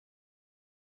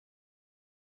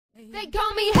They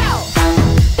call me Hell,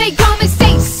 they call me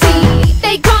Stacy,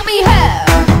 they call me Hell,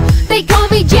 they call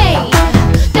me Jane.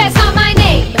 That's not my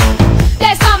name,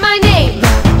 that's not my name,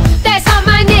 that's not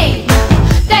my name,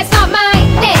 that's not my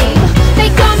name. They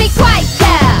call me Quiet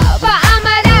Girl, but I'm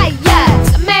a riot.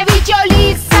 Mary Jo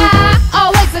Lisa,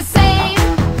 always the same.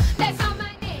 That's not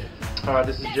my name. Hi,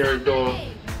 this is Jerry Doyle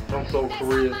from Seoul,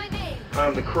 Korea.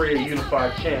 I'm the Korea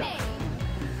Unified Champ.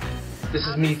 This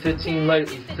is me 15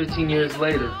 years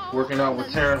later, working out with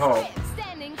Taryn Hall.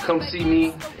 Come see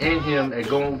me and him at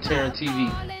GoTarryn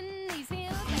TV.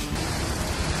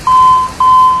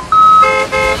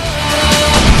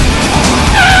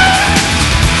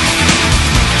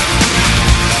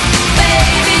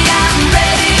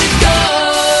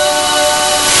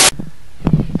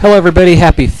 Hello everybody,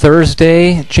 happy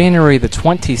Thursday, January the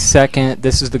 22nd.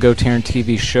 This is the GoTarryn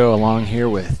TV show along here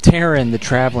with Taryn, the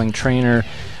traveling trainer,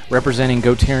 representing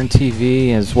GoTarryn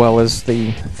TV as well as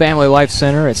the Family Life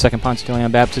Center at 2nd Ponce de Leon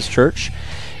Baptist Church.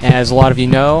 As a lot of you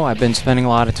know, I've been spending a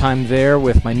lot of time there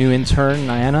with my new intern,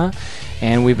 Diana,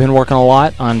 and we've been working a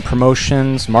lot on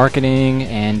promotions, marketing,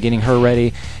 and getting her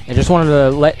ready. I just wanted to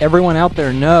let everyone out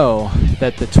there know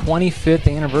that the 25th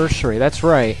anniversary, that's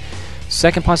right,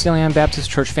 2nd Ponce de Leon Baptist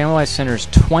Church Family Life Center's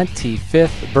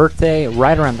 25th birthday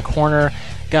right around the corner.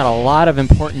 Got a lot of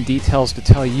important details to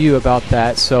tell you about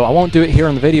that, so I won't do it here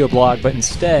on the video blog, but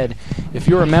instead, if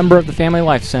you're a member of the Family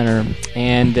Life Center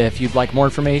and if you'd like more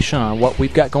information on what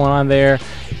we've got going on there,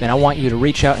 then I want you to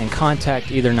reach out and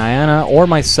contact either Niana or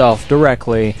myself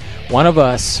directly, one of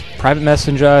us, private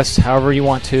message us, however you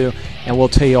want to, and we'll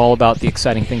tell you all about the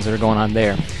exciting things that are going on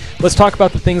there. Let's talk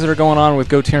about the things that are going on with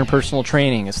GoTarryn Personal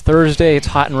Training. It's Thursday, it's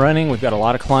hot and running, we've got a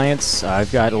lot of clients,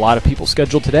 I've got a lot of people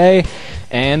scheduled today,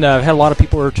 and I've had a lot of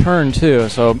people return too.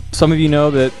 So some of you know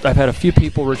that I've had a few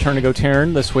people return to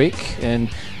GoTarryn this week, and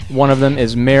one of them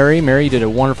is Mary. Mary did a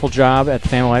wonderful job at the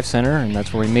Family Life Center, and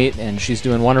that's where we meet, and she's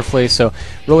doing wonderfully, so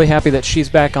really happy that she's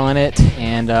back on it,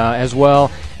 and as well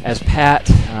as Pat.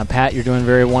 Pat, you're doing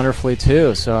very wonderfully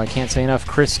too, so I can't say enough.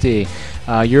 Christy,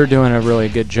 you're doing a really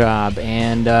good job,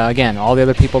 and again, all the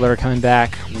other people that are coming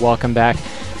back, welcome back.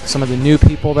 Some of the new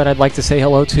people that I'd like to say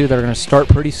hello to that are going to start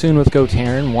pretty soon with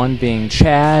GoTarryn, one being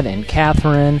Chad and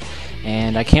Catherine,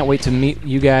 and I can't wait to meet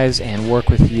you guys and work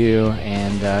with you,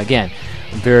 and again,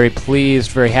 I'm very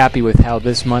pleased, very happy with how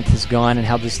this month has gone and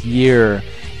how this year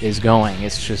is going.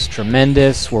 It's just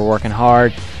tremendous. We're working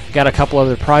hard. Got a couple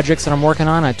other projects that I'm working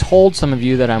on. I told some of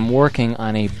you that I'm working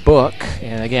on a book,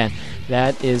 and again,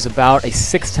 that is about a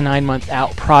 6 to 9 month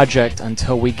out project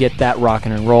until we get that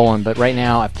rocking and rolling. But right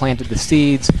now, I've planted the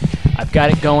seeds. I've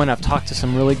got it going. I've talked to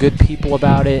some really good people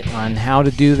about it on how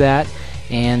to do that.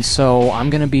 And so I'm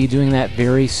going to be doing that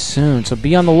very soon. So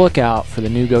be on the lookout for the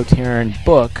new GoTarryn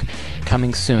book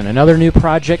coming soon. Another new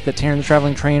project that Taryn the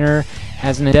Traveling Trainer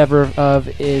has an endeavor of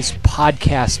is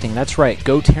podcasting. That's right,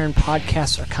 GoTarryn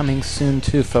podcasts are coming soon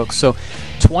too, folks. So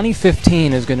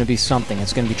 2015 is going to be something.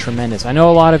 It's going to be tremendous. I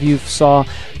know a lot of you saw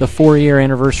the 4-year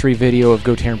anniversary video of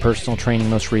GoTarryn Personal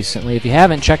Training most recently. If you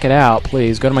haven't, check it out,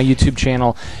 please. Go to my YouTube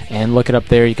channel and look it up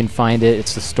there. You can find it.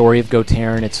 It's the story of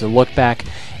GoTarryn. It's a look back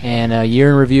and a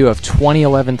year in review of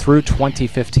 2011 through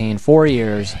 2015, 4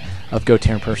 years of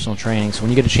GoTarryn Personal Training. So when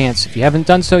you get a chance, if you haven't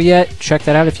done so yet, check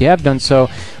that out. If you have done so,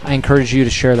 I encourage you to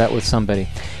share that with somebody.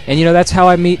 And you know, that's how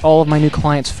I meet all of my new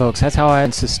clients, folks. That's how I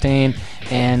sustain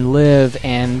and live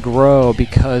and grow,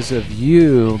 because of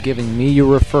you giving me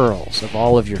your referrals of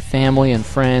all of your family and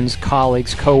friends,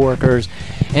 colleagues, coworkers,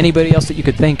 anybody else that you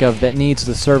could think of that needs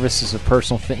the services of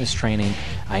personal fitness training.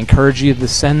 I encourage you to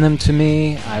send them to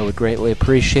me. I would greatly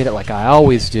appreciate it, like I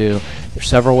always do. There's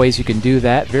several ways you can do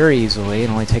that very easily. It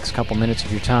only takes a couple minutes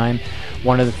of your time.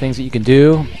 One of the things that you can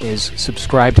do is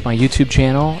subscribe to my YouTube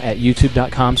channel at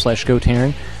youtube.com/GoTarryn.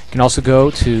 You can also go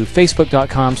to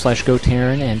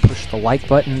facebook.com/GoTarryn and push the like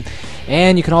button.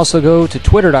 And you can also go to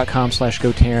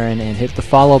twitter.com/GoTarryn and hit the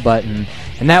follow button.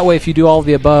 And that way, if you do all of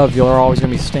the above, you're always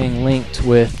going to be staying linked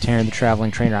with Taryn the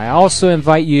Traveling Trainer. I also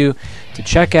invite you to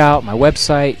check out my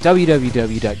website,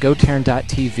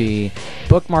 www.gotarryn.tv.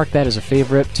 Bookmark that as a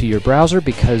favorite to your browser,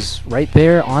 because right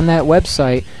there on that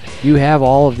website, you have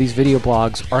all of these video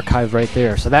blogs archived right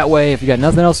there. So that way, if you got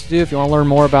nothing else to do, if you want to learn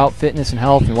more about fitness and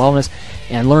health and wellness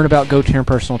and learn about GoTarryn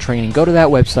Personal Training, go to that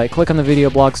website, click on the video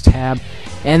blogs tab,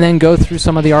 and then go through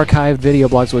some of the archived video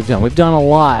blogs we've done. We've done a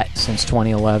lot since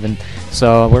 2011,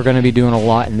 so we're going to be doing a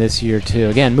lot in this year too.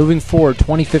 Again, moving forward,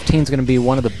 2015 is going to be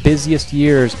one of the busiest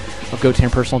years of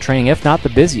GoTarryn personal training, if not the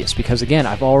busiest, because again,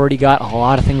 I've already got a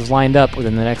lot of things lined up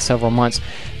within the next several months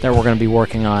that we're going to be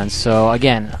working on. So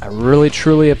again, I really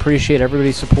truly appreciate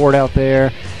everybody's support out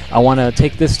there. I want to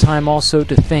take this time also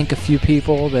to thank a few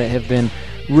people that have been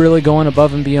really going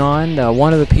above and beyond.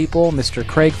 One of the people, Mr.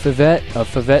 Craig Favette of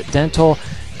Favette Dental.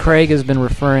 Craig has been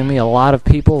referring me a lot of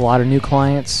people, a lot of new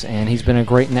clients, and he's been a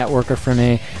great networker for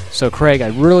me. So Craig, I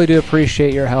really do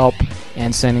appreciate your help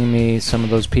and sending me some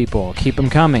of those people. Keep them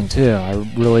coming too. I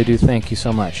really do thank you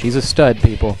so much. He's a stud,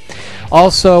 people.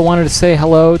 Also wanted to say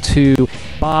hello to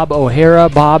Bob O'Hara.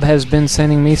 Bob has been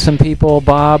sending me some people.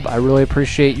 Bob, I really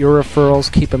appreciate your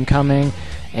referrals. Keep them coming.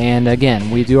 And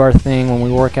again, we do our thing when we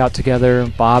work out together.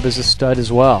 Bob is a stud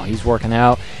as well. He's working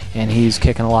out and he's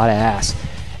kicking a lot of ass.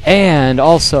 And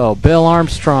also Bill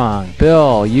Armstrong.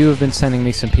 Bill, you have been sending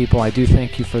me some people. I do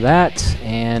thank you for that.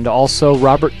 And also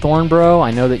Robert Thornborough.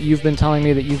 I know that you've been telling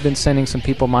me that you've been sending some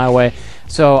people my way,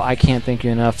 so I can't thank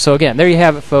you enough. So again, there you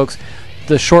have it, folks.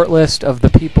 The short list of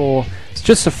the people. It's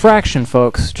just a fraction,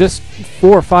 folks. Just 4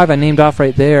 or 5 I named off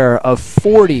right there of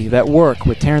 40 that work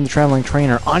with Taryn the Traveling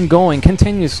Trainer ongoing,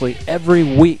 continuously, every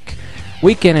week.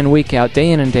 Week in and week out, day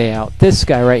in and day out. This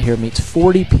guy right here meets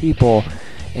 40 people,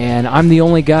 and I'm the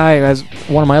only guy, as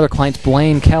one of my other clients,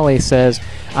 Blaine Kelly, says,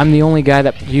 I'm the only guy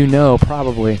that you know,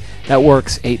 probably, that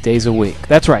works 8 days a week.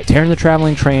 That's right, Taryn the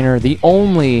Traveling Trainer, the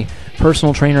only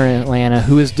personal trainer in Atlanta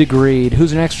who is degreed,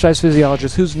 who's an exercise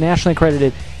physiologist, who's nationally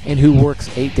accredited, and who works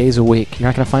 8 days a week. You're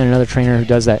not going to find another trainer who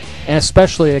does that. And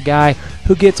especially a guy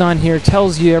who gets on here,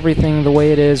 tells you everything the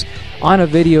way it is on a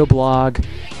video blog.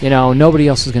 You know, nobody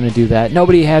else is going to do that.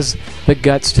 Nobody has the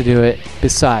guts to do it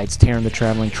besides Taryn the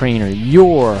Traveling Trainer,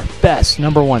 your best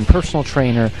 #1 personal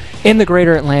trainer in the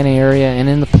greater Atlanta area and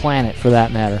in the planet for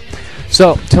that matter.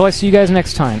 So, till I see you guys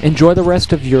next time, enjoy the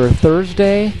rest of your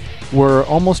Thursday. We're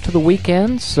almost to the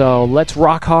weekend, so let's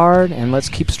rock hard and let's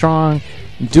keep strong,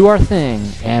 do our thing.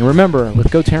 And remember, with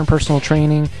GoTarryn Personal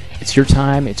Training, it's your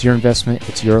time, it's your investment,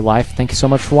 it's your life. Thank you so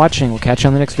much for watching. We'll catch you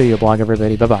on the next video blog,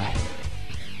 everybody. Bye-bye.